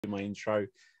my intro,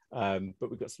 but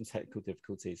we've got some technical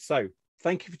difficulties. So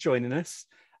thank you for joining us.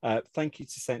 Thank you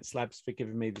to Xencelabs for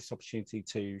giving me this opportunity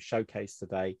to showcase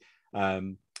today.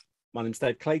 My name's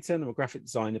Dave Clayton. I'm a graphic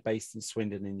designer based in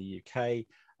Swindon in the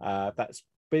UK. That's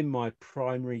been my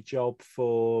primary job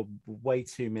for way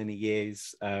too many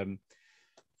years,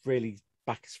 really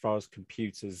back as far as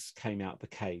computers came out of the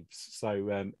caves.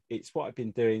 So it's what I've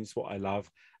been doing, it's what I love.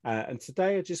 And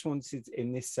today I just wanted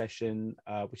in this session,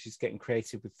 which is getting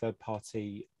creative with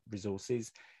third-party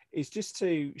resources, is just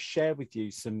to share with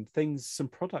you some things, some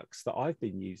products that I've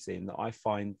been using that I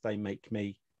find they make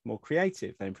me more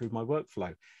creative, they improve my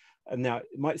workflow. And now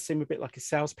it might seem a bit like a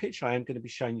sales pitch. I am going to be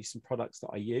showing you some products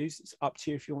that I use. It's up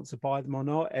to you if you want to buy them or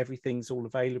not. Everything's all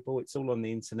available. It's all on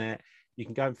the internet. You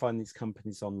can go and find these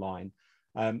companies online.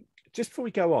 Just before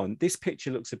we go on, this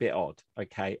picture looks a bit odd,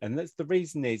 okay? And that's the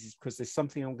reason is because there's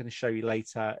something I'm going to show you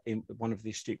later in one of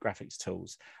the Astute Graphics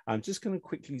tools. I'm just going to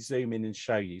quickly zoom in and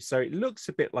show you. So it looks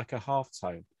a bit like a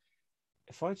halftone.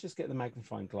 If I just get the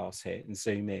magnifying glass here and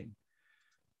zoom in,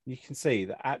 you can see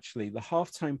that actually the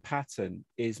halftone pattern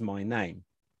is my name.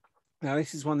 Now,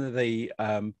 this is one of the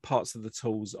parts of the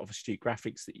tools of Astute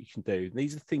Graphics that you can do.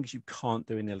 These are things you can't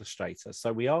do in Illustrator.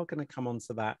 So we are going to come on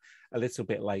to that a little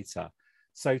bit later.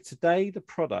 So today, the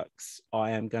products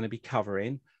I am going to be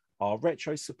covering are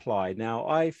Retro Supply. Now,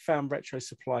 I found Retro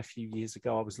Supply a few years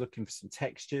ago. I was looking for some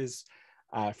textures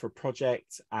for a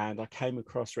project, and I came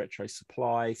across Retro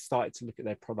Supply, started to look at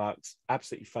their products,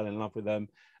 absolutely fell in love with them.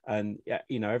 And,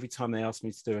 you know, every time they ask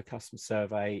me to do a custom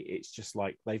survey, it's just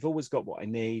like they've always got what I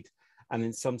need. And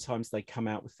then sometimes they come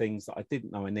out with things that I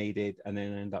didn't know I needed and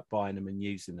then I end up buying them and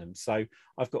using them. So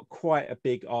I've got quite a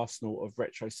big arsenal of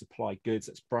Retro Supply goods.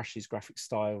 That's brushes, graphic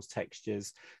styles,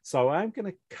 textures. So I'm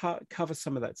going to cover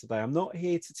some of that today. I'm not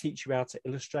here to teach you how to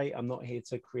illustrate. I'm not here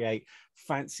to create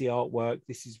fancy artwork.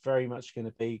 This is very much going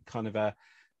to be kind of a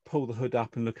pull the hood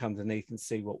up and look underneath and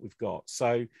see what we've got.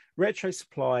 So Retro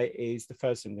Supply is the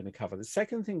first thing I'm going to cover. The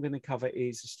second thing I'm going to cover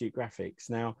is Astute Graphics.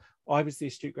 Now, I was the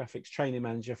Astute Graphics training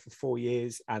manager for 4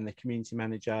 years and the community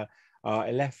manager.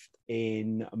 I left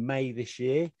in May this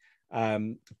year,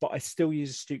 but I still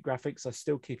use Astute Graphics. I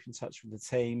still keep in touch with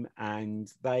the team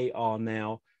and they are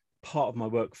now part of my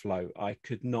workflow. I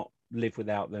could not live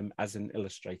without them as an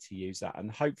Illustrator user.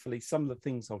 And hopefully some of the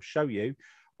things I'll show you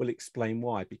will explain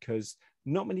why, because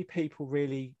not many people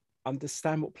really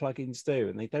understand what plugins do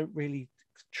and they don't really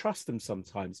trust them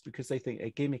sometimes because they think they're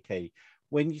gimmicky.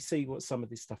 When you see what some of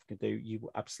this stuff can do, you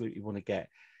will absolutely want to get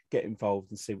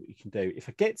involved and see what you can do. If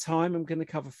I get time, I'm going to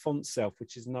cover FontSelf,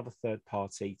 which is another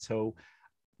third-party tool.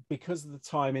 Because of the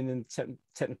timing and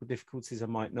technical difficulties, I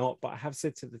might not, but I have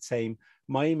said to the team,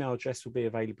 my email address will be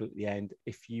available at the end.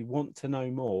 If you want to know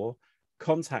more,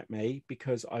 contact me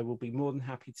because I will be more than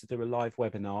happy to do a live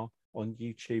webinar on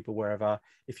YouTube or wherever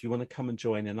if you want to come and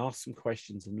join and ask some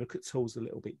questions and look at tools a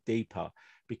little bit deeper,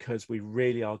 because we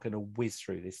really are going to whiz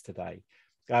through this today.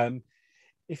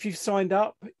 If you've signed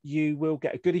up, you will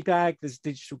get a goodie bag. There's a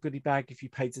digital goodie bag if you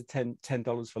paid the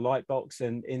 $10 for Lightbox.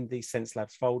 And in the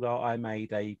Xencelabs folder, I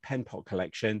made a pen pot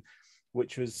collection,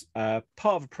 which was part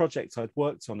of a project I'd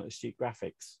worked on at Astute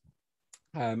Graphics.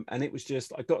 And it was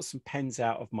just, I got some pens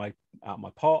out of my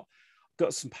pot,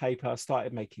 got some paper,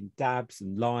 started making dabs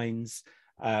and lines,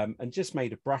 and just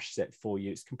made a brush set for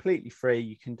you. It's completely free.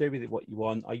 You can do with it what you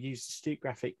want. I used Astute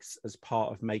Graphics as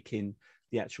part of making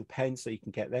the actual pen, so you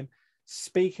can get them.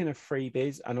 Speaking of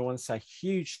freebies, and I want to say a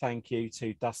huge thank you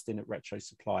to Dustin at Retro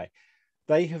Supply.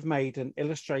 They have made an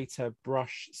Illustrator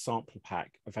brush sample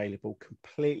pack available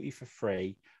completely for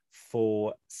free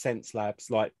for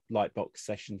Xencelabs Lightbox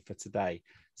session for today.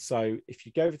 So if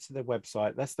you go over to their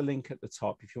website, that's the link at the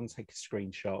top if you want to take a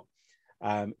screenshot.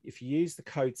 If you use the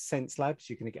code Xencelabs,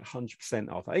 you're going to get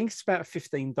 100% off. I think it's about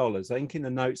 $15. I think in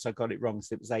the notes I got it wrong,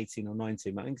 so it was 18 or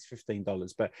 19. I think it's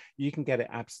 $15, but you can get it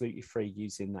absolutely free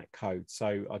using that code.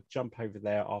 So I'll jump over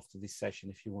there after this session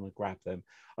if you want to grab them.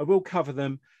 I will cover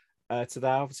them today.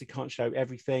 I obviously can't show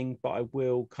everything, but I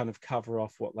will kind of cover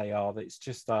off what they are. It's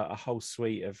just a whole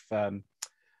suite of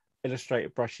Illustrator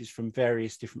brushes from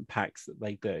various different packs that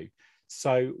they do.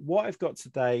 So what I've got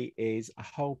today is a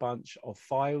whole bunch of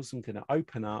files I'm going to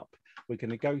open up. We're going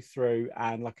to go through,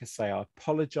 and like I say, I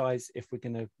apologize if we're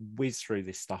going to whiz through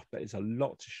this stuff, but there's a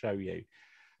lot to show you.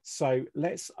 So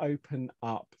let's open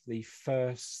up the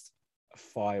first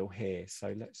file here.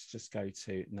 So let's just go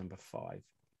to number 5.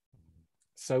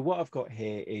 So what I've got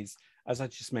here is, as I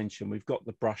just mentioned, we've got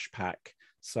the brush pack.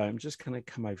 So I'm just going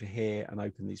to come over here and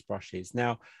open these brushes.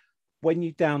 Now, when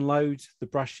you download the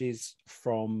brushes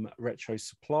from Retro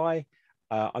Supply,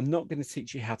 I'm not going to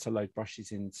teach you how to load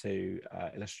brushes into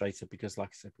Illustrator because, like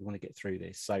I said, we want to get through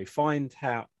this. So find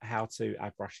how to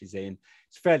add brushes in.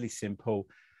 It's fairly simple.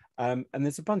 And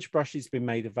there's a bunch of brushes been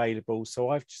made available. So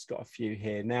I've just got a few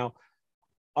here. Now,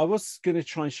 I was going to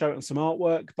try and show it on some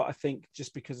artwork, but I think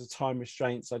just because of time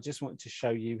restraints, I just wanted to show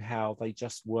you how they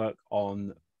just work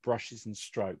on brushes and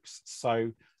strokes.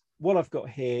 So what I've got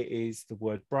here is the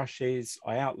word brushes.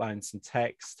 I outlined some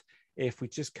text. If we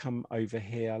just come over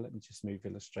here, let me just move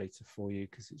Illustrator for you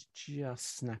because it's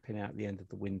just snapping out the end of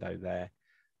the window there.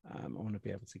 I want to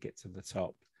be able to get to the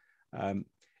top.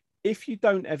 If you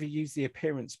don't ever use the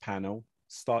appearance panel,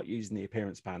 start using the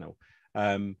appearance panel.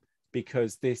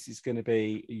 Because this is going to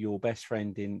be your best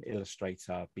friend in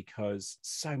Illustrator, because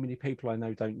so many people I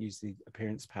know don't use the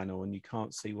appearance panel and you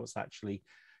can't see what's actually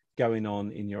going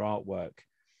on in your artwork.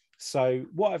 So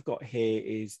what I've got here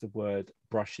is the word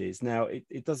brushes. Now,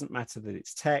 it doesn't matter that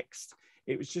it's text.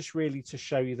 It was just really to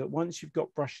show you that once you've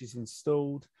got brushes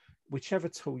installed, whichever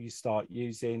tool you start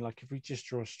using, like if we just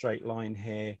draw a straight line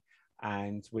here,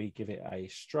 and we give it a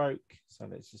stroke. So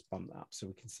let's just bump that up so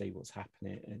we can see what's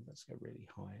happening. And let's go really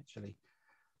high actually.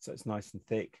 So it's nice and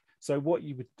thick. So what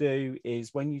you would do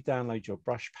is when you download your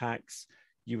brush packs,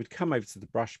 you would come over to the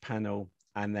brush panel.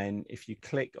 And then if you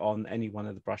click on any one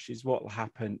of the brushes, what will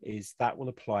happen is that will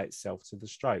apply itself to the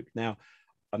stroke. Now,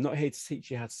 I'm not here to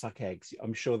teach you how to suck eggs.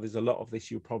 I'm sure there's a lot of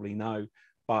this you'll probably know,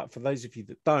 but for those of you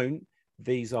that don't,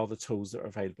 these are the tools that are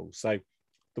available. So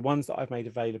the ones that I've made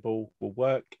available will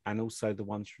work, and also the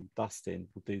ones from Dustin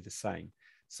will do the same.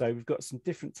 So we've got some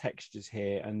different textures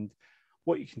here, and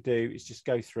what you can do is just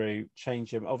go through,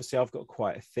 change them. Obviously, I've got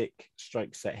quite a thick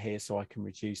stroke set here, so I can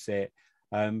reduce it.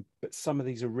 But some of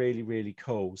these are really, really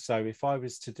cool. So if I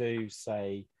was to do,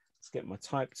 say, let's get my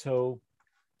type tool,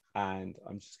 and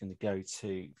I'm just going to go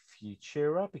to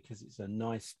Futura because it's a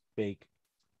nice, big,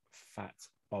 fat,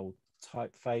 bold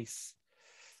typeface.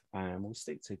 And we'll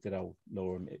stick to good old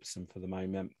Lorem Ipsum for the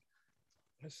moment.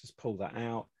 Let's just pull that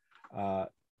out.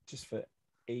 Just for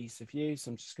ease of use,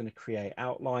 I'm just going to create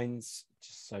outlines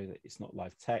just so that it's not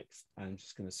live text. And I'm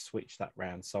just going to switch that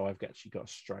round. So I've actually got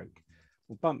a stroke.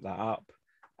 We'll bump that up.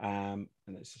 And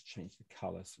let's just change the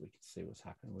color so we can see what's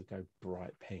happening. We'll go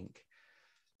bright pink.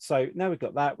 So now we've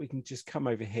got that, we can just come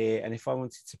over here, and if I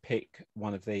wanted to pick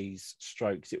one of these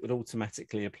strokes, it would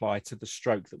automatically apply to the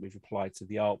stroke that we've applied to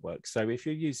the artwork. So if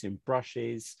you're using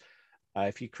brushes,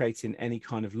 if you're creating any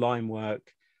kind of line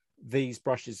work, these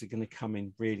brushes are going to come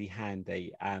in really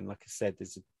handy. And like I said,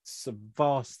 there's a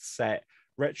vast set.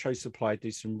 Retro Supply do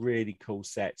some really cool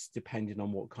sets depending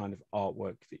on what kind of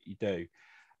artwork that you do.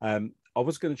 I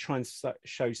was going to try and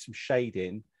show some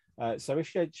shading. So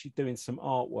if you're actually doing some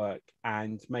artwork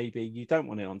and maybe you don't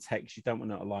want it on text, you don't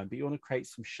want it on a line, but you want to create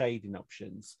some shading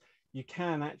options, you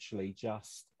can actually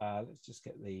just, let's just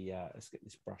get the, let's get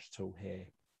this brush tool here,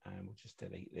 and we'll just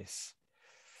delete this.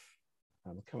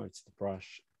 And we'll come over to the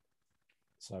brush.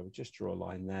 So we'll just draw a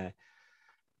line there.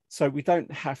 So we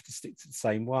don't have to stick to the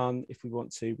same one. If we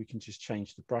want to, we can just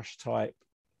change the brush type.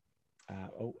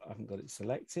 Oh, I haven't got it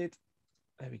selected.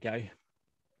 There we go.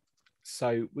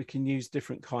 So we can use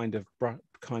different kinds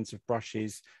of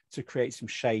brushes to create some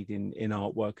shade in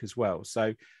artwork as well.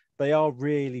 So they are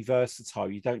really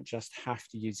versatile. You don't just have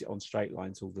to use it on straight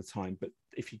lines all the time. But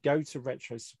if you go to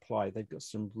Retro Supply, they've got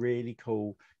some really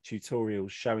cool tutorials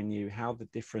showing you how the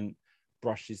different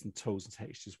brushes and tools and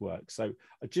textures work. So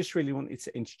I just really wanted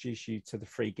to introduce you to the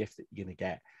free gift that you're going to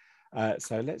get.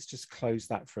 So let's just close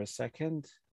that for a second.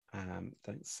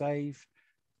 Don't save.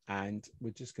 And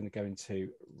we're just going to go into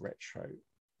Retro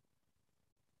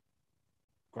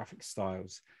Graphic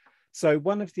Styles. So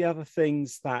one of the other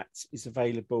things that is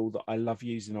available that I love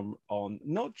using on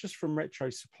not just from Retro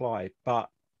Supply, but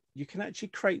you can actually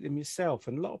create them yourself.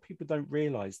 And a lot of people don't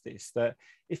realize this, that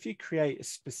if you create a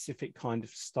specific kind of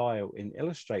style in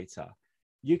Illustrator,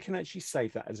 you can actually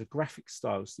save that as a graphic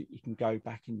style so that you can go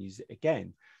back and use it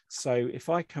again. So if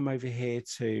I come over here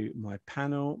to my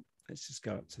panel, let's just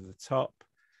go up to the top.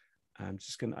 I'm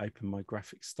just going to open my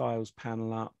graphic styles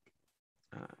panel up.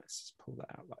 Let's just pull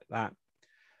that out like that.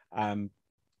 And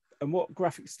what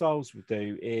graphic styles will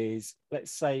do is,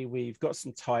 let's say we've got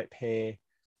some type here.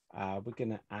 We're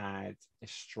going to add a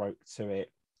stroke to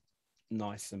it,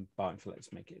 nice and bright.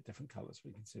 Let's make it a different color so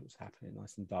we can see what's happening,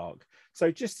 nice and dark. So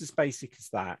just as basic as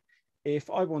that. If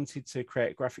I wanted to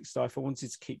create a graphic style, if I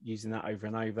wanted to keep using that over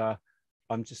and over,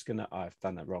 I'm just going to, I've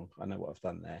done that wrong. I know what I've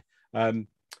done there.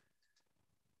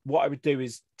 What I would do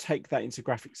is take that into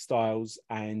graphic styles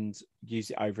and use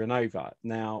it over and over.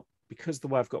 Now, because the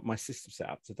way I've got my system set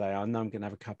up today, I know I'm going to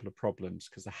have a couple of problems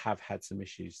because I have had some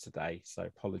issues today. So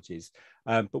apologies.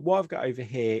 But what I've got over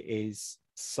here is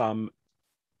some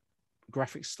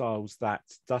graphic styles that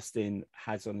Dustin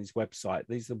has on his website.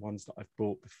 These are the ones that I've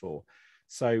bought before.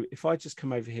 So if I just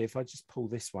come over here, if I just pull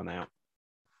this one out,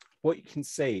 what you can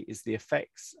see is the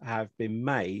effects have been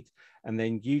made and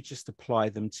then you just apply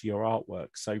them to your artwork.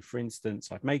 So for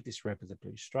instance, I've made this red with a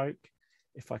blue stroke.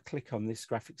 If I click on this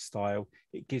graphic style,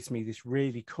 it gives me this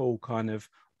really cool kind of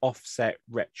offset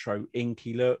retro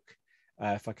inky look.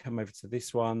 If I come over to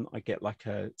this one, I get like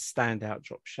a standout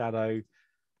drop shadow.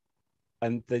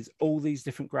 And there's all these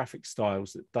different graphic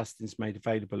styles that Dustin's made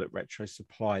available at Retro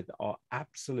Supply that are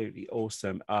absolutely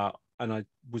awesome. And I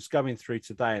was going through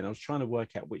today and I was trying to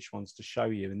work out which ones to show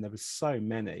you. And there were so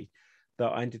many that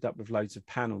I ended up with loads of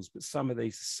panels. But some of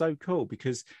these are so cool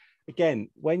because, again,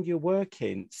 when you're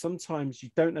working, sometimes you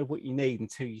don't know what you need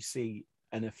until you see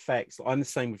an effect. So I'm the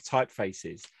same with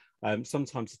typefaces.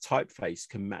 Sometimes a typeface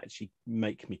can actually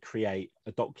make me create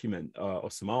a document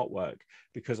or some artwork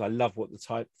because I love what the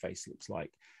typeface looks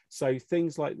like. So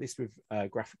things like this with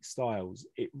graphic styles,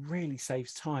 it really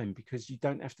saves time because you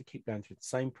don't have to keep going through the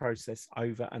same process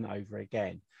over and over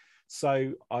again.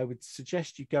 So I would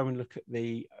suggest you go and look at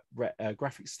the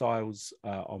graphic styles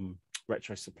on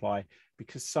Retro Supply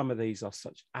because some of these are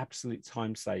such absolute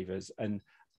time savers. And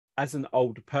as an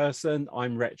older person,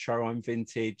 I'm retro, I'm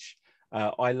vintage.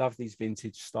 I love these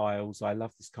vintage styles. I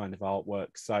love this kind of artwork.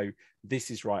 So this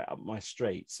is right up my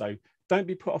street. So don't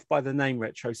be put off by the name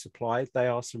Retro Supply. They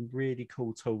are some really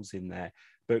cool tools in there.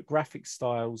 But graphic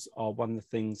styles are one of the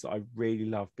things that I really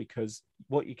love because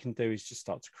what you can do is just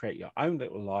start to create your own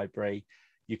little library.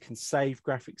 You can save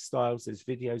graphic styles. There's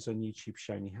videos on YouTube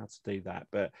showing you how to do that.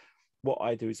 But what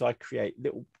I do is I create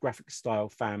little graphic style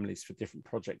families for different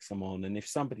projects I'm on. And if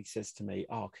somebody says to me,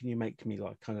 oh, can you make me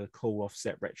like kind of a cool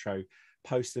offset retro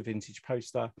poster, vintage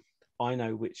poster? I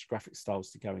know which graphic styles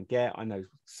to go and get. I know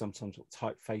sometimes what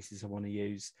typefaces I want to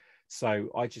use. So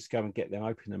I just go and get them,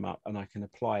 open them up, and I can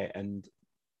apply it. And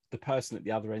the person at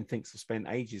the other end thinks I've spent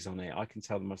ages on it. I can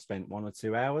tell them I've spent 1 or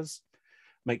 2 hours.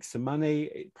 Make some money.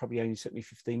 It probably only took me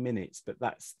 15 minutes, but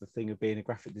that's the thing of being a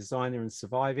graphic designer and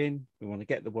surviving. We want to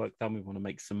get the work done. We want to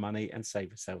make some money and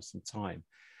save ourselves some time.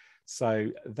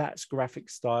 So that's graphic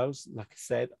styles. Like I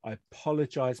said, I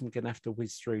apologize. I'm going to have to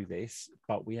whiz through this,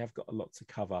 but we have got a lot to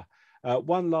cover.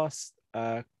 One last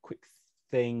quick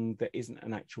thing that isn't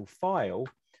an actual file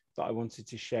that I wanted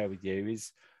to share with you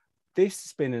is this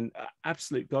has been an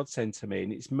absolute godsend to me,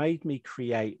 and it's made me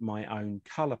create my own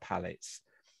color palettes.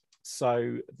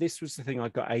 So this was the thing I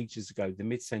got ages ago, the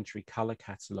mid-century color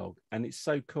catalog. And it's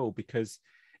so cool because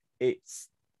it's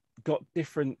got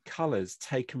different colors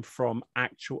taken from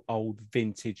actual old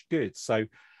vintage goods. So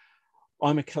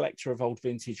I'm a collector of old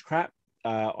vintage crap.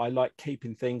 I like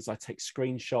keeping things. I take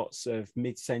screenshots of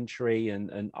mid-century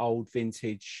and old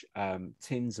vintage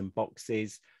tins and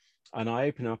boxes. And I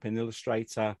open up in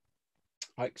Illustrator.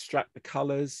 I extract the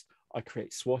colors. I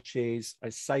create swatches, I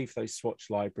save those swatch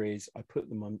libraries, I put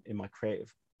them on in my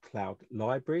Creative Cloud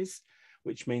libraries,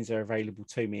 which means they're available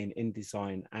to me in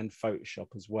InDesign and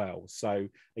Photoshop as well. So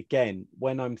again,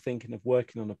 when I'm thinking of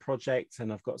working on a project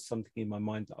and I've got something in my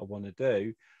mind that I want to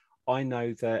do, I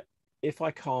know that if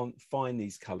I can't find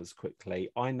these colors quickly,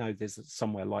 I know there's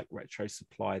somewhere like Retro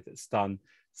Supply that's done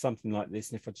something like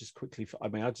this. And if I just quickly, I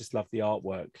mean, I just love the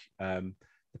artwork, the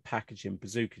packaging.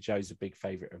 Bazooka Joe's a big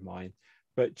favorite of mine.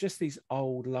 But just these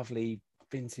old, lovely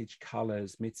vintage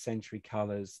colors, mid-century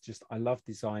colors. Just I love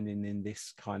designing in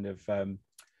this kind of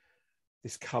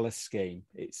this color scheme.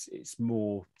 It's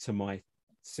more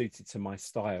suited to my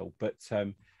style. But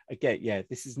again, yeah,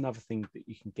 this is another thing that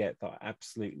you can get that I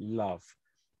absolutely love.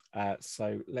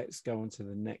 So let's go on to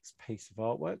the next piece of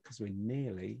artwork because we're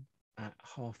nearly at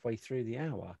halfway through the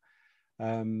hour.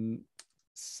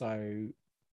 So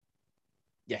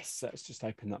yes, let's just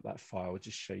open up that file. I'll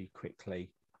just show you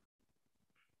quickly.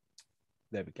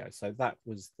 There we go. So that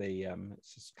was the,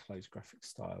 let's just close graphic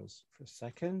styles for a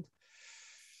second.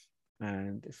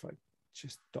 And if I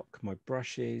just dock my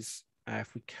brushes,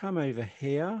 if we come over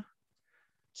here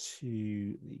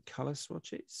to the color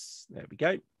swatches, there we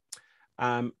go.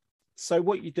 So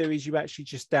what you do is you actually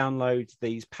just download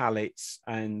these palettes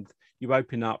and you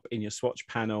open up in your swatch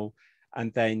panel,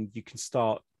 and then you can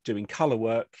start doing color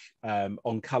work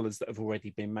on colors that have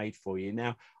already been made for you.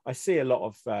 Now, I see a lot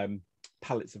of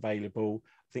palettes available.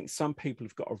 I think some people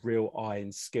have got a real eye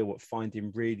and skill at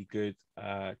finding really good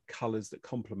colors that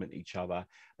complement each other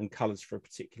and colors for a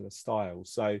particular style.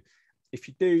 So if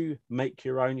you do make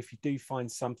your own, if you do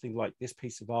find something like this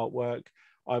piece of artwork,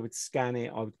 I would scan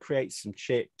it, I would create some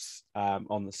chips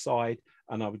on the side,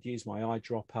 and I would use my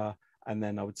eyedropper, and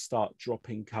then I would start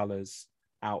dropping colors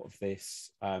out of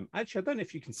this. Actually, I don't know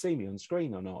if you can see me on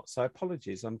screen or not, so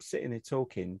apologies. I'm sitting here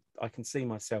talking. I can see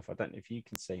myself. I don't know if you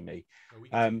can see me. Oh, we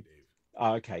can see you,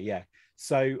 Dave. Okay, yeah.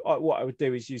 So what I would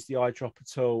do is use the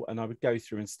eyedropper tool, and I would go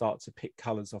through and start to pick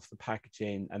colors off the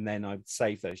packaging, and then I would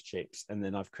save those chips, and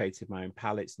then I've created my own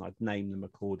palettes, and I'd name them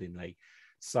accordingly.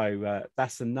 So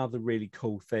that's another really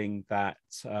cool thing that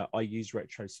I use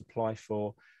Retro Supply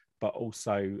for, but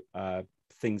also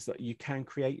things that you can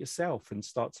create yourself and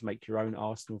start to make your own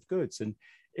arsenal of goods. And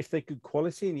if they're good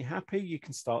quality and you're happy, you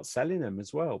can start selling them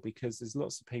as well, because there's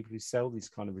lots of people who sell these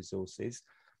kind of resources.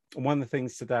 And one of the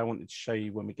things today I wanted to show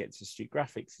you when we get to Astute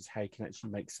Graphics is how you can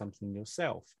actually make something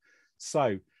yourself.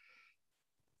 So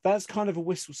that's kind of a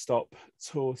whistle stop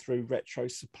tour through Retro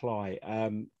Supply.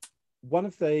 One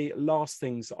of the last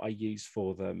things that I use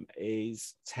for them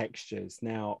is textures.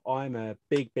 Now, I'm a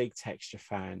big texture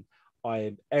fan.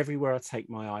 Everywhere I take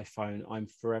my iPhone, I'm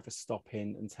forever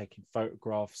stopping and taking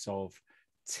photographs of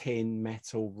tin,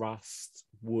 metal, rust,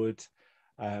 wood.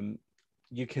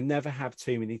 You can never have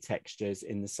too many textures,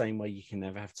 in the same way you can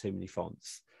never have too many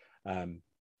fonts.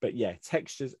 But yeah,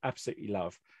 textures, absolutely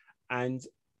love. And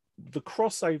the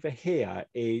crossover here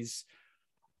is,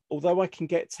 although I can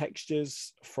get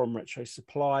textures from Retro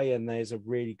Supply and there's a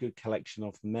really good collection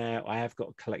of them there, I have got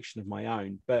a collection of my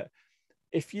own. But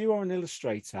if you are an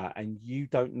illustrator and you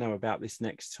don't know about this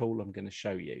next tool I'm going to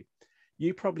show you,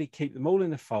 you probably keep them all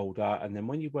in a folder, and then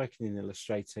when you're working in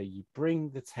Illustrator, you bring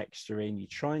the texture in, you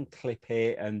try and clip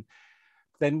it, and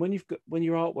then when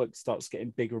your artwork starts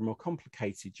getting bigger and more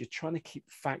complicated, you're trying to keep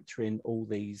factoring all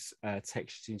these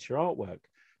textures into your artwork.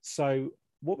 So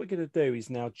what we're going to do is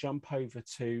now jump over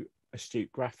to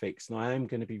Astute Graphics, and I am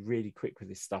going to be really quick with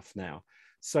this stuff now.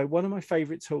 So one of my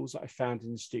favorite tools that I found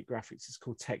in Astute Graphics is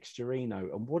called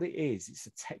Texturino. And what it is, it's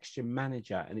a texture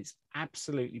manager, and it's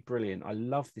absolutely brilliant. I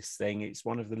love this thing. It's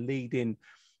one of the leading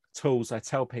tools I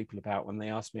tell people about when they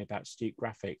ask me about Astute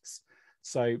Graphics.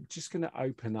 So just going to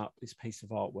open up this piece of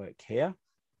artwork here.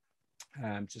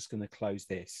 I'm just going to close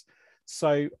this.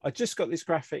 So I just got this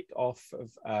graphic off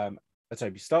of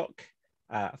Adobe Stock.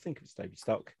 I think it's Adobe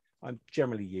Stock. I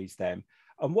generally use them.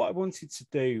 And what I wanted to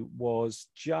do was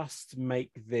just make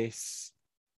this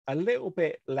a little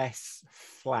bit less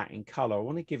flat in color. I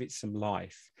want to give it some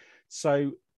life.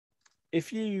 So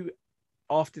if you,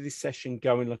 after this session,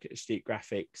 go and look at Astute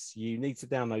Graphics, you need to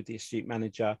download the Astute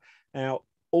Manager. Now,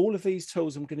 all of these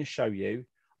tools I'm going to show you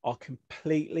are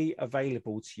completely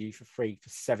available to you for free for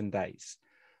 7 days.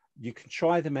 You can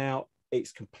try them out.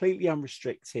 It's completely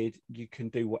unrestricted. You can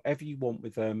do whatever you want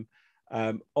with them.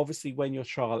 Obviously, when your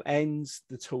trial ends,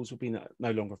 the tools will be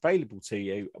no longer available to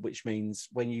you, which means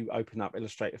when you open up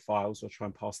Illustrator files or try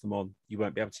and pass them on, you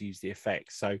won't be able to use the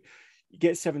effects. So you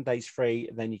get 7 days free,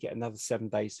 and then you get another 7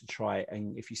 days to try it.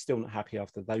 And if you're still not happy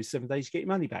after those 7 days, you get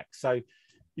your money back. So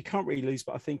you can't really lose.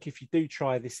 But I think if you do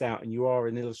try this out and you are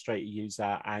an Illustrator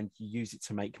user and you use it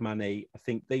to make money, I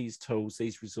think these tools,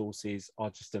 these resources are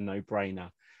just a no-brainer.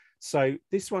 So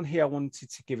this one here, I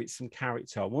wanted to give it some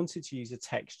character. I wanted to use a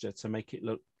texture to make it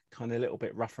look kind of a little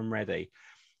bit rough and ready.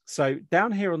 So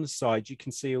down here on the side, you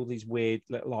can see all these weird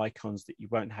little icons that you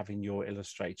won't have in your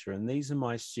Illustrator. And these are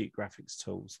my Astute Graphics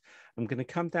tools. I'm going to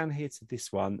come down here to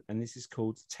this one, and this is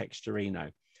called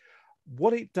Texturino.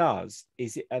 What it does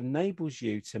is it enables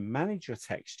you to manage your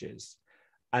textures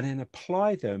and then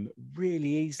apply them really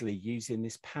easily using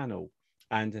this panel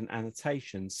and an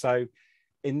annotation. So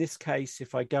in this case,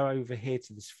 if I go over here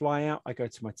to this flyout, I go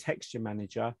to my texture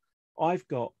manager. I've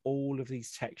got all of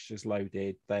these textures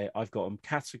loaded. I've got them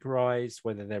categorized,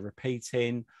 whether they're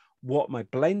repeating, what my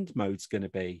blend mode's going to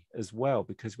be as well,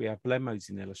 because we have blend modes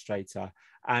in Illustrator,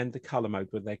 and the color mode,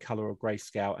 whether they're color or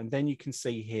grayscale. And then you can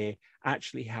see here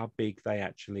actually how big they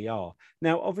actually are.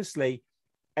 Now, obviously,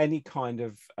 any kind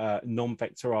of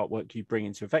non-vector artwork you bring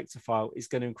into a vector file is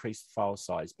going to increase the file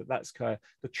size, but that's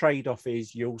the trade-off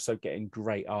is you're also getting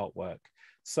great artwork.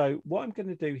 So what I'm going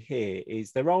to do here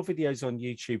is there are videos on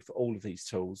YouTube for all of these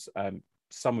tools,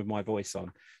 some with my voice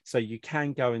on, so you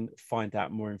can go and find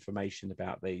out more information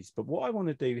about these. But what I want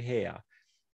to do here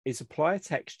is apply a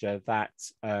texture that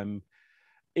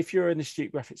if you're an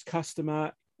Astute Graphics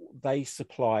customer, they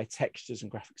supply textures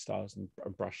and graphic styles and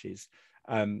brushes.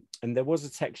 And there was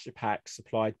a texture pack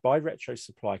supplied by Retro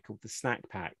Supply called the Snack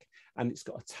Pack, and it's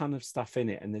got a ton of stuff in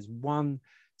it. And there's one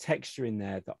texture in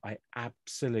there that I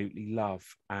absolutely love,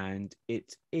 and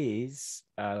it is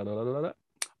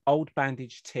Old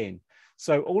Bandage Tin.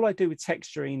 So all I do with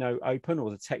Texturino open,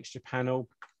 or the texture panel,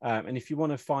 And if you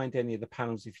want to find any of the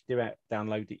panels, if you do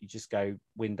download it, you just go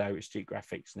Window, Astute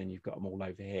Graphics, and then you've got them all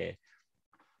over here.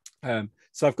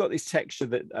 So I've got this texture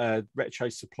that Retro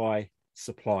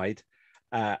supplied.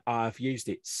 I've used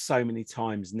it so many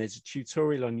times, and there's a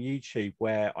tutorial on YouTube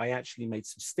where I actually made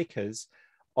some stickers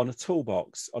on a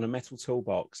toolbox, on a metal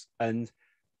toolbox, and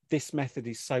this method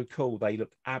is so cool. They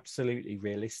look absolutely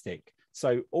realistic.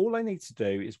 So all I need to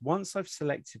do is, once I've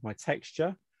selected my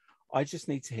texture, I just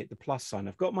need to hit the plus sign.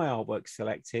 I've got my artwork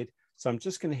selected, so I'm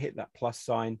just going to hit that plus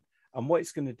sign. And what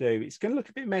it's going to do, it's going to look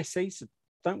a bit messy, so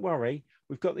don't worry.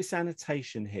 We've got this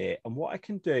annotation here. And what I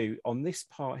can do on this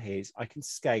part here is I can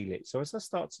scale it. So as I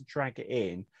start to drag it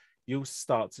in, you'll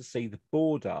start to see the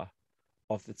border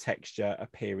of the texture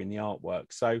appear in the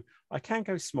artwork. So I can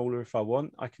go smaller if I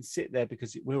want. I can sit there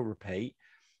because it will repeat.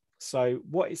 So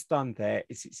what it's done there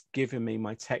is it's given me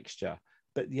my texture.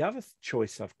 But the other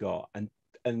choice I've got,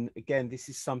 and again, this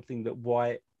is something that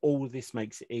why all this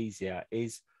makes it easier,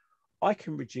 is I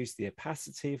can reduce the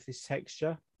opacity of this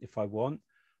texture if I want.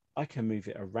 I can move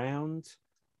it around.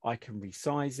 I can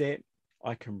resize it.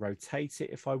 I can rotate it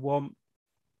if I want.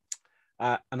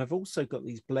 And I've also got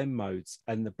these blend modes,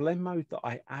 and the blend mode that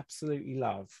I absolutely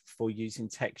love for using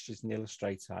textures in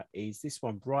Illustrator is this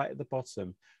one right at the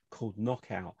bottom called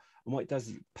Knockout. And what it does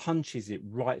is it punches it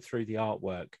right through the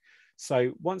artwork.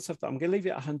 So once I've done, I'm going to leave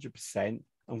it 100%.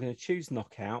 I'm going to choose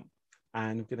Knockout,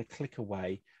 and I'm going to click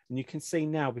away. And you can see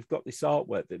now we've got this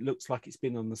artwork that looks like it's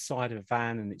been on the side of a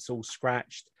van and it's all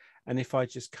scratched. And if I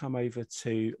just come over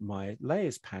to my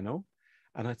layers panel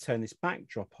and I turn this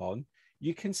backdrop on,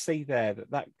 you can see there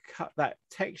that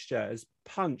texture has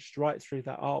punched right through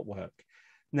that artwork.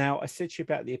 Now, I said to you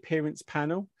about the appearance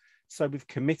panel. So we've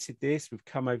committed this, we've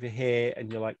come over here,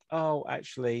 and you're like, oh,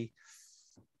 actually,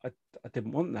 I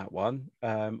didn't want that one.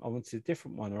 I wanted a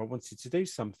different one, or I wanted to do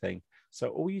something. So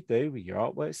all you do with your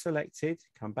artwork selected,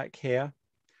 come back here.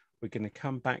 We're going to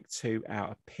come back to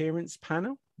our appearance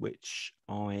panel, which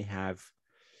I have,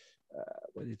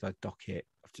 where did I dock it?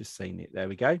 I've just seen it. There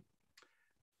we go.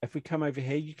 If we come over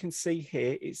here, you can see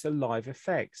here, it's a live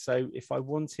effect. So if I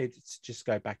wanted to just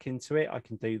go back into it, I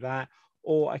can do that.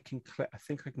 Or I can click, I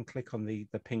think I can click on the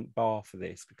pink bar for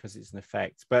this because it's an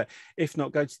effect. But if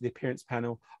not, go to the appearance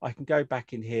panel. I can go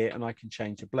back in here and I can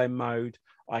change the blend mode.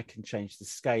 I can change the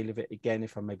scale of it again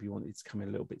if I maybe wanted it to come in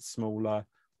a little bit smaller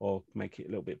or make it a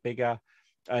little bit bigger.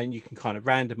 And you can kind of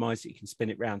randomize it. You can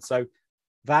spin it around. So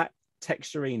that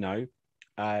Texturino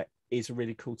is a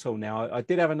really cool tool. Now, I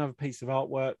did have another piece of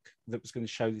artwork that was going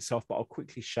to show this off, but I'll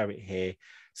quickly show it here.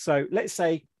 So let's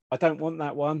say I don't want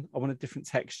that one. I want a different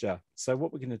texture. So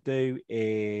what we're going to do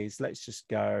is let's just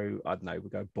go, I don't know, we'll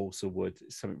go balsa wood,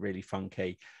 something really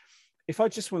funky. If I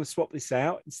just want to swap this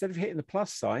out, instead of hitting the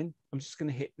plus sign, I'm just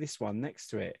going to hit this one next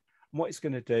to it. And what it's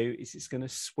going to do is it's going to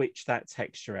switch that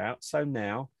texture out. So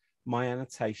now my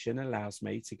annotation allows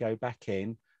me to go back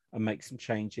in and make some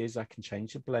changes. I can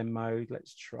change the blend mode.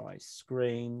 Let's try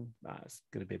screen. That's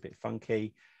going to be a bit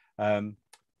funky.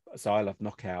 So I love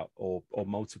Knockout or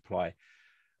Multiply.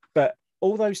 But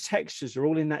all those textures are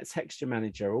all in that texture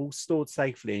manager, all stored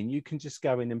safely. And you can just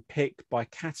go in and pick by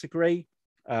category.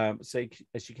 So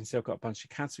as you can see, I've got a bunch of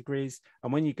categories.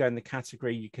 And when you go in the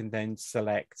category, you can then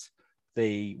select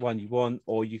the one you want,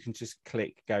 or you can just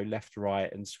click, go left,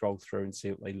 right, and scroll through and see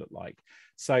what they look like.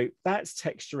 So that's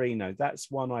Texturino.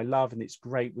 That's one I love, and it's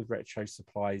great with Retro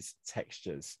Supply's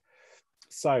textures.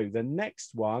 So the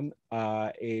next one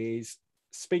is,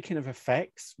 speaking of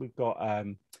effects, we've got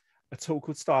a tool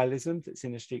called Stylism that's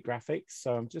in Astute Graphics.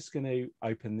 So I'm just going to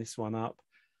open this one up.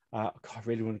 I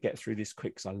really want to get through this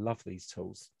quick because I love these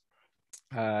tools.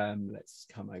 Let's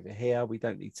come over here. We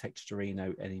don't need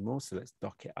Texturino anymore, so let's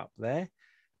dock it up there.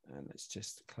 And let's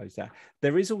just close that.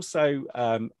 There is also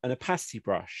an opacity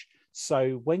brush.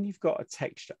 So when you've got a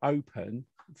texture open,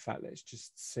 in fact, let's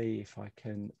just see if I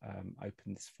can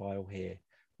open this file here.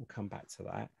 We'll come back to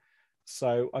that.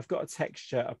 So I've got a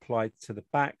texture applied to the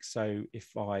back. So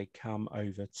if I come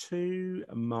over to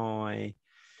my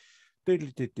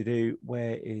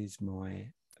where is my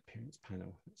appearance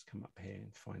panel? Let's come up here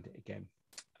and find it again.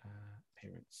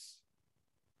 Appearance.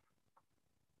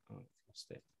 Oh, I've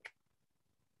lost it.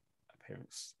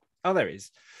 Appearance. Oh, there it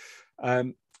is.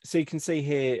 So you can see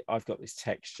here, I've got this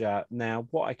texture. Now,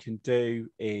 what I can do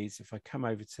is if I come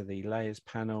over to the layers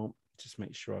panel, just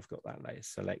make sure I've got that layer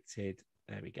selected.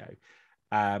 There we go.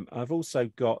 I've also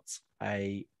got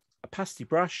a opacity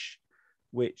brush,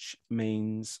 which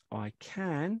means I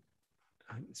can,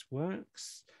 I hope this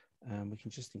works. We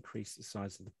can just increase the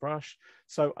size of the brush.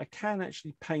 So I can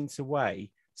actually paint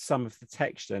away some of the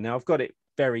texture. Now I've got it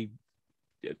very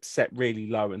set really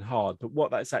low and hard, but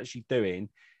what that's actually doing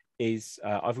is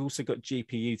I've also got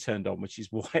GPU turned on, which is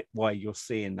why you're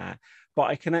seeing that. But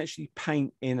I can actually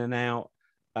paint in and out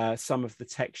some of the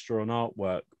texture on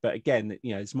artwork. But again,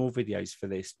 you know, there's more videos for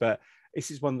this. But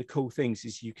this is one of the cool things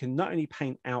is you can not only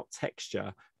paint out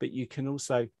texture, but you can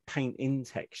also paint in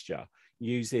texture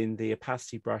using the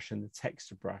opacity brush and the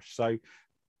texture brush. So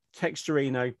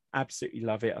Texturino, absolutely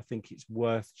love it. I think it's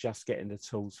worth just getting the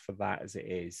tools for that as it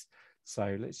is.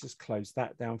 So let's just close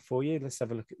that down for you. Let's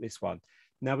have a look at this one.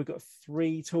 Now we've got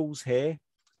 3 tools here.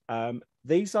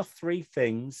 These are 3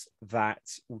 things that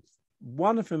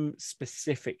one of them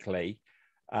specifically,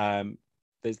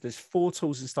 there's 4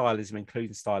 tools in stylism,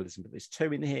 including stylism, but there's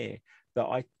 2 in here that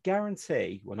I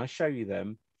guarantee when I show you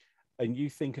them and you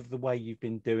think of the way you've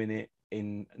been doing it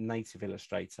in native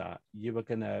Illustrator, you are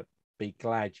going to be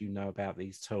glad you know about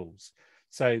these tools.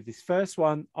 So this first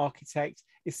one, Architect,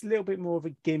 it's a little bit more of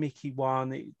a gimmicky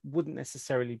one. It wouldn't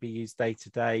necessarily be used day to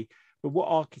day, but what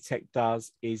Architect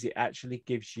does is it actually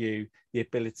gives you the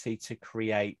ability to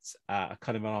create a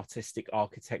kind of an artistic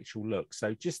architectural look.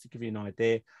 So just to give you an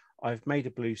idea, I've made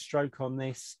a blue stroke on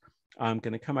this. I'm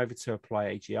going to come over to Apply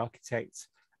AG Architect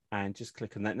and just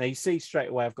click on that. Now you see straight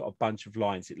away I've got a bunch of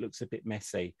lines. It looks a bit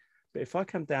messy, but if I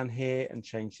come down here and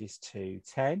change this to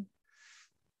 10,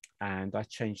 and I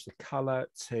change the color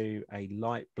to a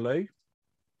light blue,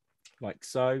 like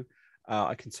so.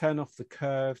 I can turn off the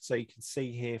curve, so you can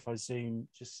see here, if I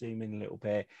just zoom in a little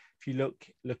bit, if you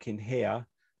look in here,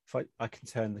 if I can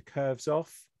turn the curves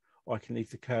off, or I can leave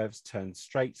the curves turned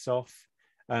straights off.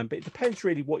 But it depends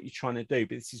really what you're trying to do.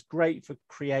 But this is great for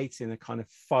creating a kind of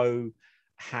faux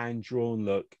hand-drawn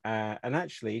look. And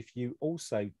actually, if you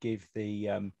also give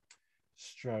the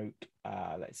stroke,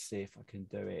 let's see if I can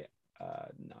do it.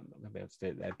 No, I'm not going to be able to do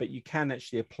it there, but you can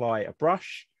actually apply a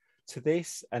brush to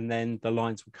this and then the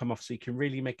lines will come off. So you can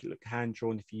really make it look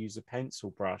hand-drawn if you use a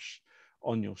pencil brush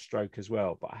on your stroke as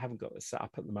well. But I haven't got this set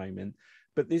up at the moment.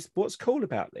 But what's cool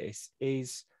about this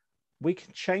is we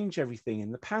can change everything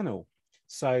in the panel.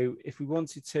 So if we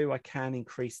wanted to, I can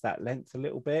increase that length a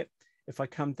little bit. If I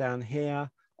come down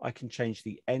here, I can change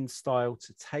the end style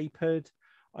to tapered.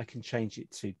 I can change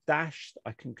it to dashed.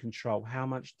 I can control how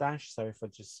much dash. So if I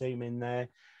just zoom in there,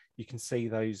 you can see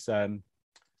those,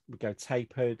 we go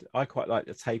tapered. I quite like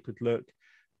the tapered look,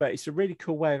 but it's a really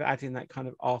cool way of adding that kind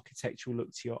of architectural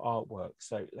look to your artwork.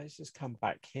 So let's just come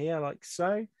back here like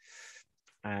so.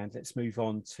 And let's move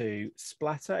on to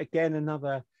splatter. Again,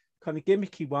 another kind of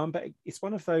gimmicky one, but it's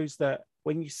one of those that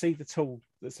when you see the tool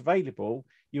that's available,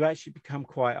 you actually become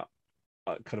quite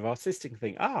kind of artistic and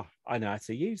think, I know how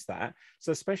to use that.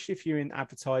 So especially if you're in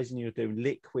advertising, you're doing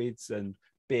liquids and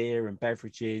beer and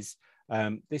beverages,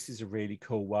 this is a really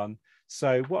cool one.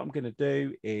 So what I'm going to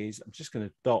do is I'm just going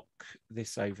to dock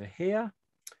this over here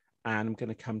and I'm going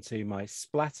to come to my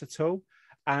splatter tool,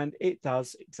 and it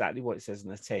does exactly what it says in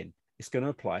the tin. It's going to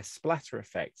apply a splatter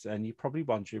effect, and you're probably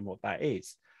wondering what that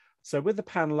is. So with the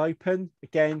panel open,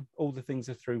 again, all the things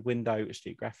are through Window,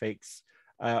 Astute Graphics.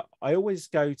 I always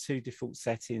go to default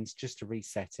settings just to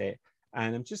reset it.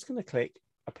 And I'm just going to click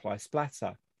Apply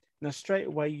Splatter. Now, straight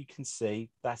away, you can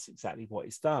see that's exactly what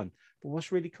it's done. But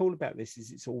what's really cool about this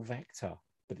is it's all vector,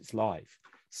 but it's live.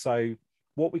 So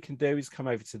what we can do is come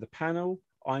over to the panel.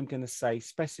 I'm going to say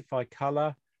specify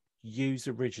color, use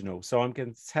original. So I'm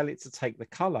going to tell it to take the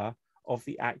color of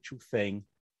the actual thing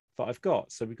that I've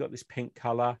got. So we've got this pink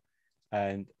color,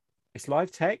 and it's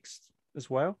live text as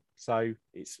well. So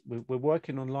we're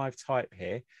working on live type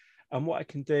here. And what I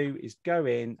can do is go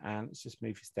in and let's just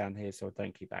move this down here so I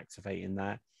don't keep activating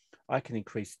that. I can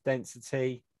increase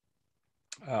density.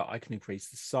 I can increase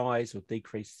the size or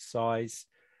decrease the size.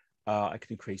 I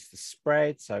can increase the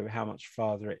spread, so how much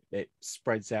farther it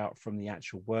spreads out from the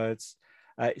actual words.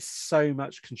 It's so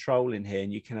much control in here,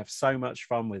 and you can have so much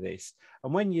fun with this.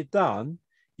 And when you're done,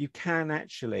 you can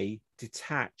actually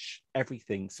detach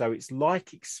everything. So it's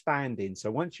like expanding.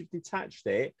 So once you've detached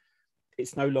it,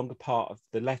 it's no longer part of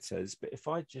the letters. But if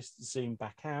I just zoom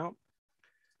back out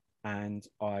and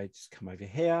I just come over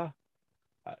here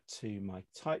to my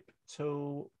type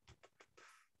tool,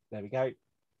 there we go.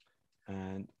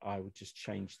 And I would just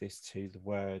change this to the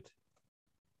word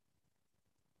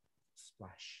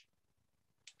splash.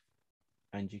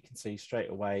 And you can see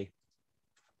straight away,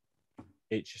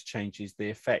 it just changes the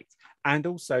effect. And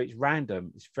also it's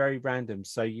random, it's very random.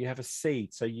 So you have a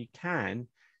seed, so you can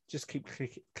just keep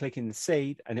clicking the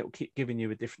seed and it will keep giving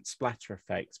you a different splatter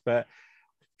effect. But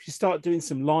if you start doing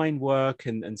some line work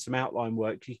and some outline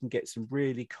work, you can get some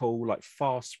really cool, like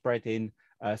fast spreading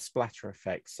splatter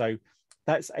effects. So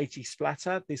that's AG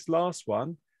Splatter. This last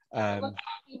one. You might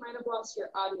have lost your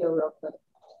audio real quick.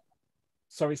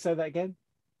 Sorry, say that again.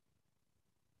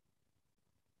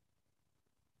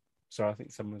 Sorry, I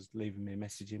think someone was leaving me a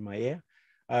message in my ear.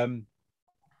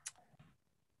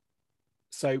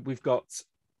 So we've got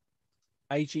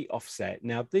AG offset.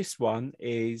 Now this one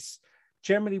is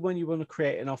generally when you want to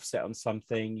create an offset on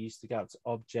something, you used to go out to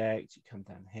object, you come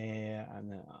down here, and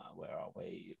then where are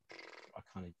we? I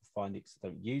can't even find it because I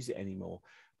don't use it anymore.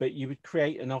 But you would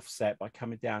create an offset by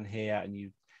coming down here, and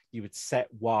you would set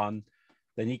one,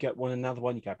 then you get another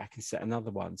one, you go back and set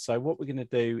another one. So what we're going to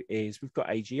do is we've got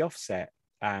AG offset,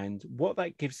 and what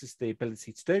that gives us the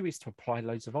ability to do is to apply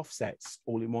loads of offsets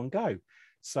all in one go.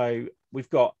 So we've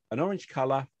got an orange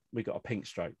color, we've got a pink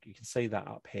stroke. You can see that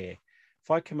up here.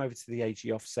 If I come over to the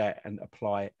AG offset and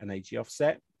apply an AG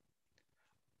offset,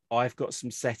 I've got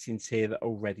some settings here that are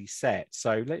already set.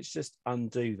 So let's just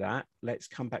undo that. Let's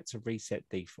come back to reset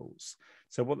defaults.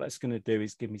 So what that's going to do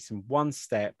is give me some one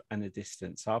step and a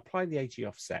distance. So I'll apply the AG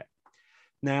offset.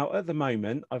 Now, at the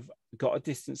moment, I've got a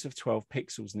distance of 12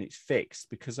 pixels and it's fixed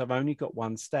because I've only got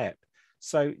one step.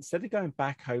 So instead of going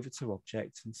back over to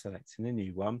object and selecting a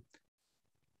new one,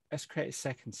 let's create a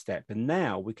second step. And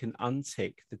now we can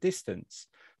untick the distance.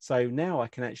 So now I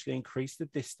can actually increase the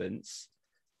distance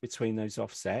between those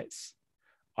offsets.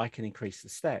 I can increase the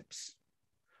steps.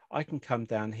 I can come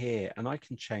down here and I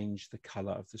can change the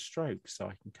color of the stroke. So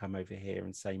I can come over here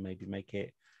and say, maybe make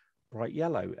it bright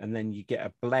yellow. And then you get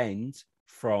a blend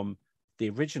from the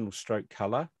original stroke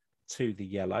color to the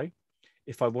yellow.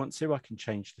 If I want to, I can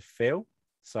change the fill.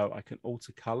 So I can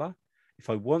alter color. If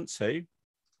I want to,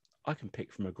 I can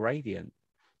pick from a gradient.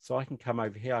 So I can come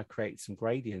over here, I create some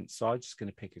gradients. So I'm just going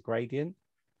to pick a gradient.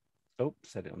 Oh,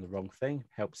 set it on the wrong thing.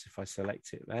 Helps if I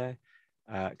select it there.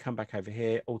 Come back over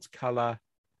here, alter color,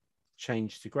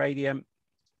 change to gradient,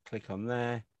 click on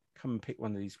there, come and pick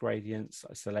one of these gradients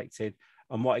I selected.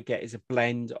 And what I get is a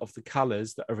blend of the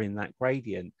colors that are in that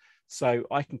gradient. So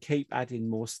I can keep adding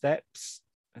more steps.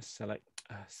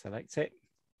 Select it.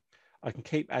 I can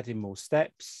keep adding more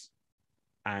steps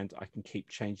and I can keep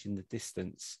changing the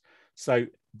distance. So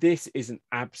this is an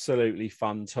absolutely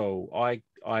fun tool.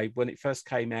 When it first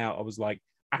came out, I was like,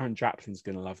 Aaron Draplin's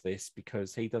going to love this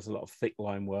because he does a lot of thick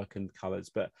line work and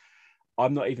colors, but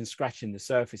I'm not even scratching the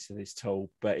surface of this tool.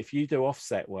 But if you do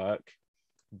offset work,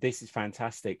 this is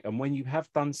fantastic. And when you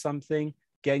have done something,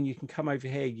 again, you can come over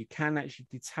here, you can actually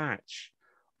detach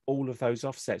all of those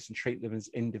offsets and treat them as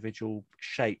individual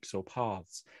shapes or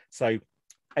paths. So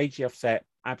AG offset,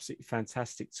 absolutely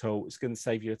fantastic tool. It's going to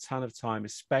save you a ton of time,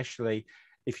 especially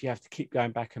if you have to keep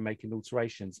going back and making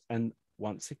alterations. And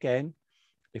once again,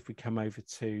 if we come over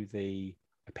to the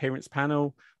appearance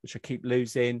panel, which I keep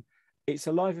losing, it's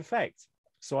a live effect.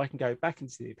 So I can go back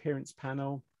into the appearance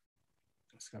panel.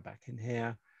 Let's go back in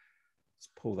here. Let's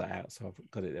pull that out so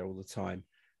I've got it there all the time.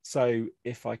 So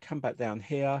if I come back down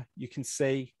here, you can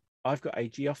see I've got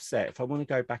AG offset. If I want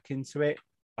to go back into it,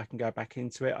 I can go back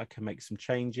into it. I can make some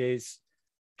changes,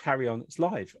 carry on. It's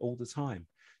live all the time.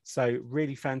 So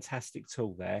really fantastic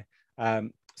tool there.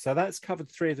 So that's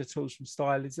covered 3 of the tools from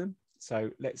Stylism.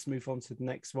 So let's move on to the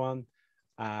next one.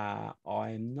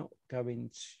 I'm not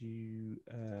going to,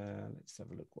 let's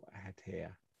have a look what I had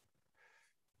here.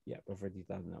 Yeah, I've already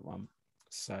done that one.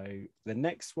 So the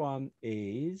next one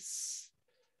is,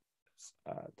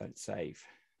 don't save.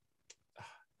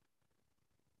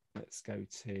 Let's go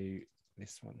to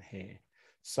this one here.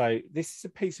 So this is a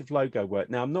piece of logo work.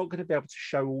 Now, I'm not going to be able to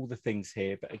show all the things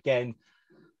here, but again,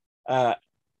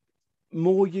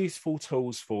 more useful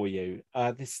tools for you.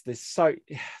 There's so,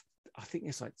 I think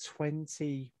there's like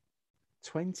 20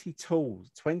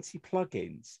 tools, 20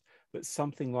 plugins, but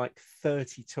something like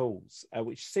 30 tools,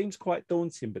 which seems quite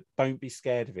daunting, but don't be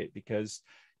scared of it because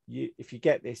if you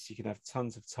get this, you can have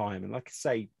tons of time. And like I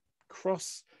say,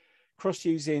 cross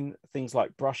using things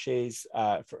like brushes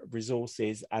for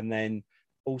resources, and then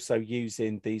also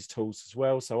using these tools as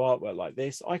well. So artwork like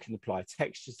this, I can apply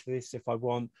textures to this if I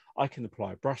want. I can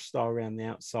apply a brush style around the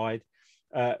outside.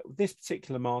 This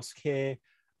particular mask here,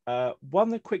 one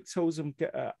of the quick tools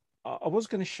I was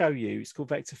going to show you, it's called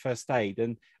Vector First Aid.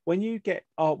 And when you get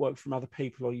artwork from other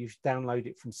people or you download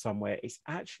it from somewhere, it's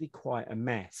actually quite a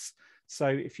mess. So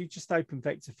if you just open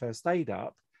Vector First Aid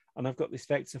up, and I've got this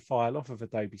vector file off of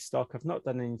Adobe Stock, I've not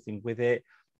done anything with it.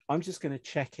 I'm just going to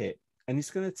check it. And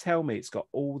it's going to tell me it's got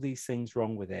all these things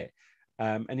wrong with it.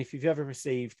 And if you've ever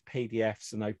received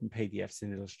PDFs and open PDFs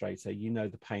in Illustrator, you know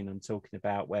the pain I'm talking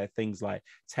about, where things like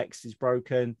text is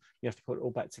broken, you have to put it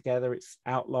all back together, it's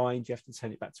outlined, you have to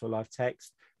turn it back to a live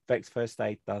text. Vector First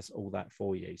Aid does all that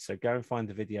for you. So go and find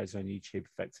the videos on YouTube,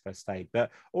 Vector First Aid.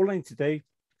 But all I need to do,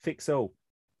 fix all.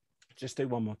 Just do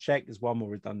one more check. There's one more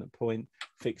redundant point,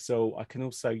 fix all. I can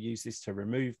also use this to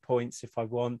remove points if I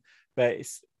want, but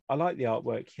I like the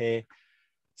artwork here.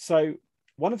 So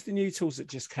one of the new tools that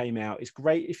just came out is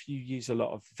great if you use a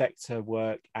lot of vector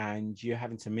work and you're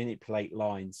having to manipulate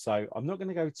lines. So I'm not going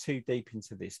to go too deep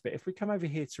into this, but if we come over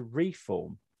here to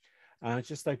Reform, and I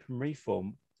just open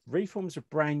Reform, Reform is a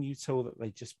brand new tool that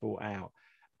they just brought out.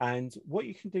 And what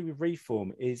you can do with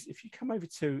Reform is if you come over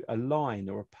to a line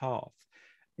or a path,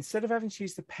 instead of having to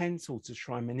use the pen tool to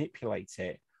try and manipulate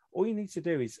it, all you need to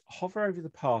do is hover over the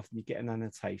path and you get an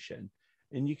annotation,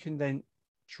 and you can then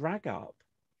drag up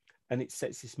and it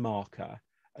sets this marker,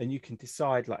 and you can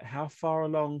decide like how far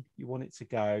along you want it to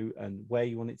go and where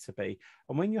you want it to be.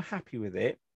 And when you're happy with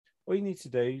it, all you need to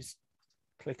do is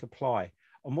click apply.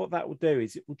 And what that will do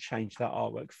is it will change that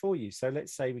artwork for you. So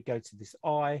let's say we go to this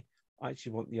eye. I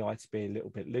actually want the eye to be a little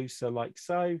bit looser like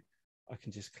so. I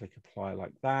can just click apply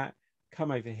like that.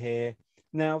 Come over here.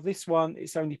 Now this one,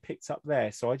 it's only picked up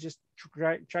there. So I just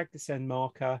drag this end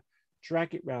marker,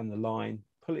 drag it around the line,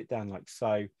 pull it down like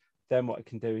so. Then what I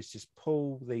can do is just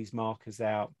pull these markers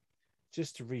out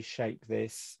just to reshape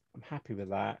this. I'm happy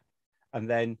with that. And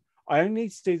then I only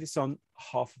need to do this on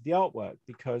half of the artwork,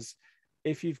 because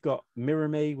if you've got Mirror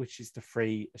Me, which is the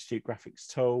free Astute Graphics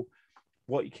tool,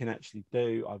 what you can actually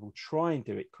do, I will try and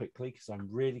do it quickly because I'm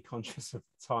really conscious of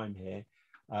the time here.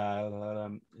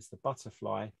 It's the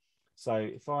butterfly. So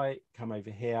if I come over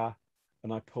here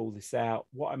and I pull this out,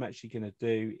 what I'm actually going to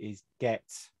do is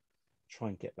try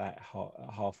and get that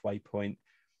halfway point.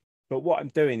 But what I'm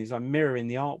doing is I'm mirroring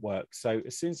the artwork. So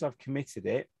as soon as I've committed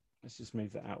it, let's just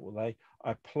move that out of the way.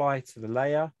 I apply to the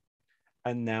layer,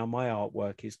 and now my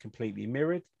artwork is completely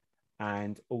mirrored.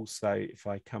 And also if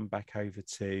I come back over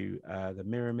to the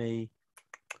Mirror Me,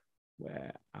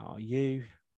 where are you?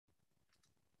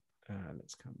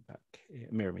 Let's come back here.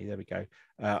 Mirror Me, there we go.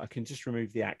 I can just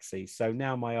remove the axes. So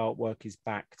now my artwork is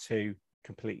back to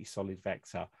completely solid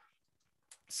vector.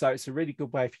 So it's a really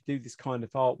good way if you do this kind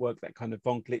of artwork, that kind of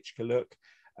Von Glitchka look.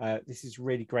 This is a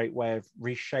really great way of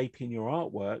reshaping your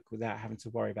artwork without having to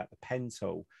worry about the pen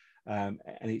tool. And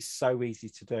it's so easy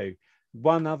to do.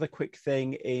 One other quick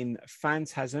thing in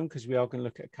Phantasm, because we are going to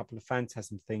look at a couple of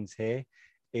Phantasm things here,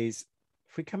 is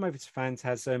if we come over to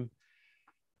Phantasm,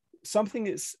 something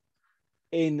that's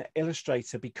in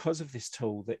Illustrator because of this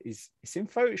tool that it's in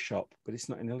Photoshop, but it's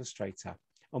not in Illustrator.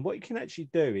 And what you can actually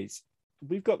do is,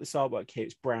 we've got this artwork here,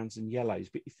 it's browns and yellows,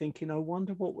 but you're thinking, I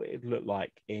wonder what it would look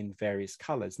like in various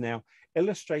colors. Now,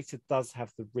 Illustrator does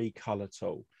have the recolor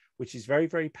tool, which is very,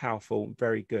 very powerful and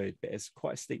very good, but it's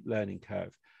quite a steep learning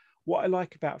curve. What I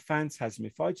like about Phantasm,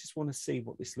 if I just want to see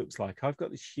what this looks like, I've got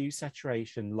this hue,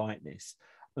 saturation, lightness.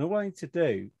 And all I need to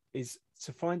do is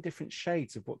to find different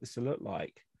shades of what this will look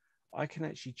like. I can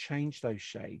actually change those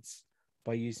shades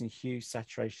by using hue,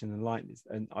 saturation, and lightness.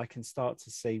 And I can start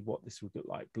to see what this would look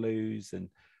like, blues and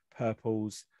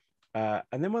purples. And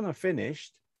then when I'm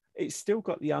finished, it's still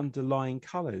got the underlying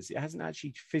colors. It hasn't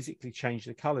actually physically changed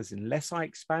the colors unless I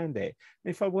expand it.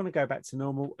 And if I want to go back to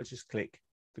normal, I just click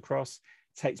the cross.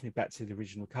 Takes me back to the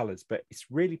original colors, but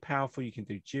it's really powerful. You can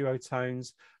do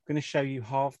duotones. I'm going to show you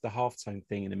the halftone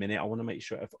thing in a minute. I want to make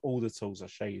sure of all the tools, I'll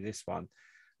show you this one.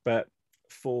 But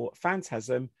for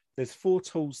Phantasm, there's 4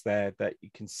 tools there that you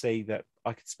can see that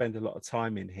I could spend a lot of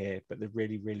time in here, but they're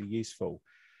really, really useful.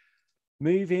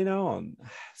 Moving on.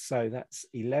 So that's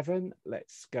 11.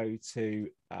 Let's go to,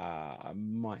 I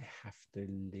might have to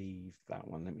leave that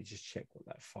one. Let me just check what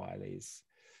that file is.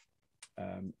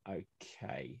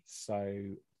 Okay, so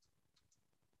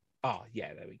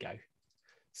yeah, there we go.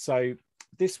 So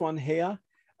this one here,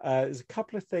 there's a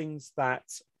couple of things that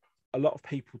a lot of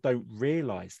people don't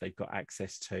realize they've got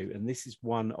access to, and this is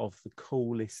one of the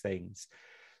coolest things.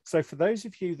 So for those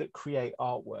of you that create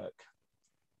artwork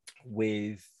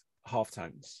with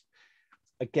halftones,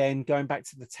 again, going back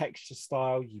to the texture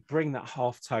style, you bring that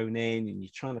halftone in and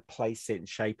you're trying to place it and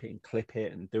shape it and clip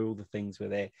it and do all the things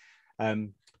with it.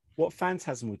 What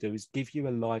Phantasm will do is give you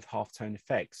a live halftone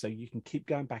effect, so you can keep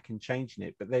going back and changing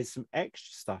it, but there's some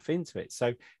extra stuff into it. So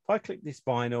if I click this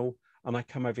vinyl and I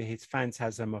come over here to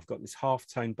Phantasm, I've got this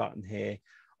halftone button here.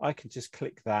 I can just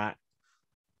click that.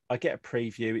 I get a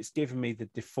preview. It's given me the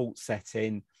default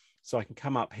setting, so I can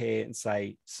come up here and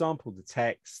say, sample the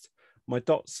text. My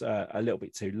dots are a little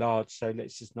bit too large, so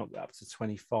let's just knock that up to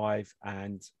 25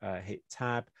 and hit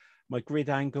tab. My grid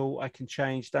angle, I can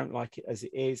change. Don't like it as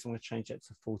it is. I'm going to change that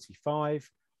to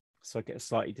 45, so I get a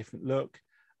slightly different look.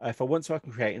 If I want to, I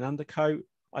can create an undercoat.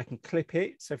 I can clip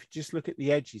it. So if you just look at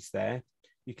the edges there,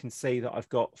 you can see that I've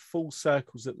got full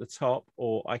circles at the top,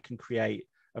 or I can create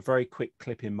a very quick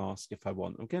clipping mask if I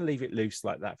want. I'm going to leave it loose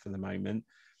like that for the moment.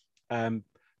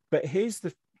 But here's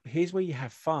where you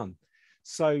have fun.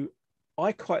 So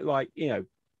I quite like, you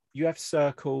have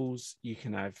circles, you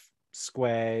can have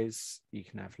squares, you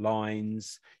can have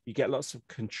lines, you get lots of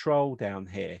control down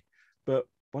here. But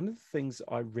one of the things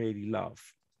I really love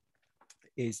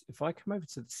is if I come over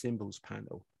to the symbols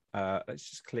panel, let's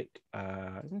just click,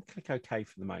 I'm going to click OK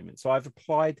for the moment. So I've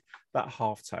applied that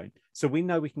halftone. So we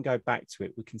know we can go back to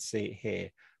it. We can see it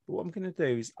here. But what I'm going to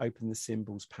do is open the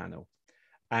symbols panel.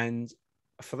 And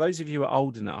for those of you who are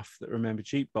old enough that remember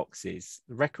jukeboxes,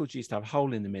 the records used to have a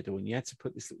hole in the middle and you had to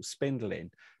put this little spindle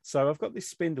in. So I've got this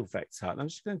spindle vector and I'm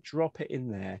just going to drop it in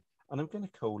there and I'm going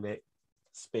to call it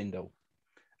spindle.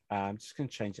 I'm just going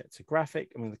to change that to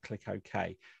graphic. I'm going to click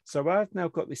OK. So I've now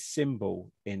got this symbol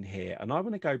in here and I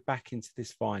want to go back into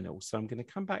this vinyl. So I'm going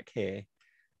to come back here,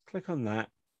 click on that,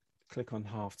 click on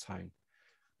halftone.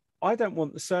 I don't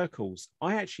want the circles.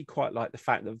 I actually quite like the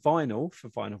fact that vinyl, for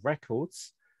vinyl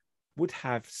records, would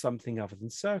have something other than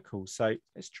circles. So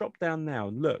let's drop down now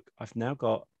and look, I've now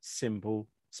got symbol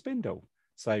spindle.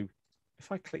 So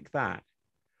if I click that,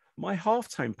 my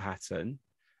halftone pattern,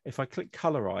 if I click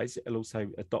colorize, it'll also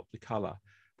adopt the color.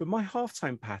 But my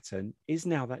halftone pattern is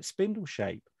now that spindle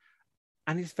shape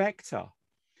and it's vector.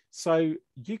 So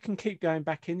you can keep going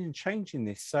back in and changing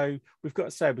this. So we've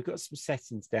got some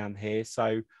settings down here.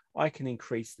 So I can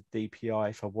increase the DPI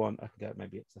if I want. I can go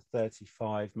maybe up to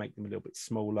 35, make them a little bit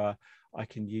smaller. I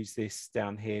can use this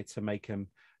down here to make them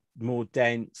more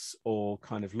dense or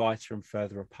kind of lighter and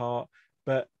further apart.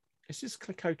 But let's just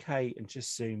click OK and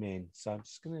just zoom in. So I'm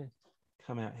just going to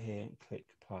come out here and click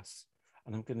plus,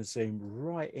 and I'm going to zoom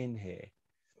right in here.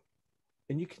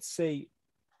 And you can see,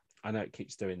 I know it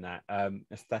keeps doing that.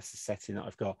 That's the setting that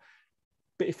I've got.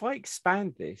 But if I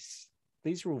expand this,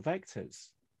 these are all vectors.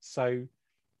 So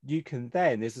you can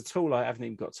then, there's a tool I haven't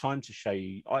even got time to show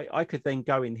you. I could then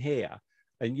go in here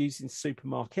and using Super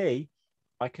Marquee,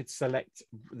 I could select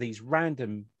these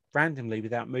randomly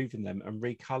without moving them and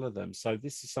recolor them. So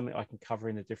this is something I can cover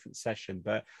in a different session,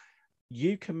 but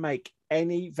you can make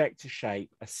any vector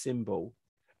shape a symbol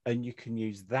and you can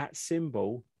use that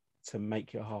symbol to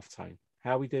make your halftone.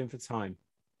 How are we doing for time?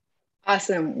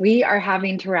 Awesome. We are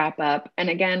having to wrap up. And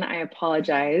again, I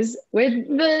apologize with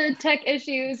the tech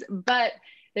issues, but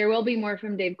there will be more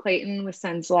from Dave Clayton with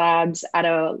Xencelabs at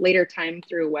a later time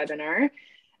through a webinar.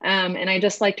 And I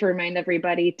just like to remind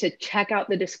everybody to check out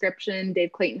the description.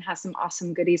 Dave Clayton has some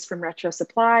awesome goodies from Retro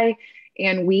Supply,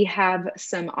 and we have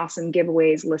some awesome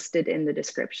giveaways listed in the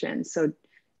description. So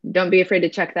don't be afraid to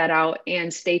check that out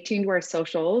and stay tuned to our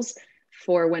socials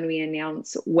for when we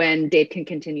announce when Dave can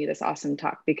continue this awesome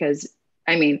talk, because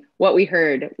I mean, what we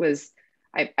heard was,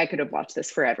 I could have watched this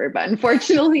forever, but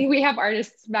unfortunately we have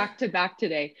artists back to back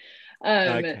today.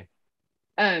 Okay.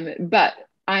 But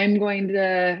I'm going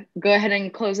to go ahead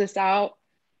and close this out.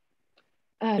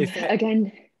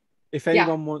 If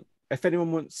anyone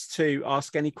wants to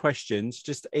ask any questions,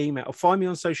 just email or find me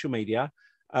on social media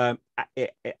at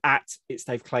It's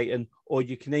Dave Clayton, or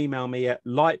you can email me at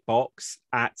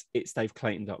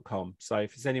lightbox@itsdaveclayton.com. So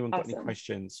if there's anyone got any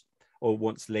questions or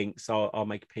wants links, I'll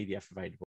make a PDF available.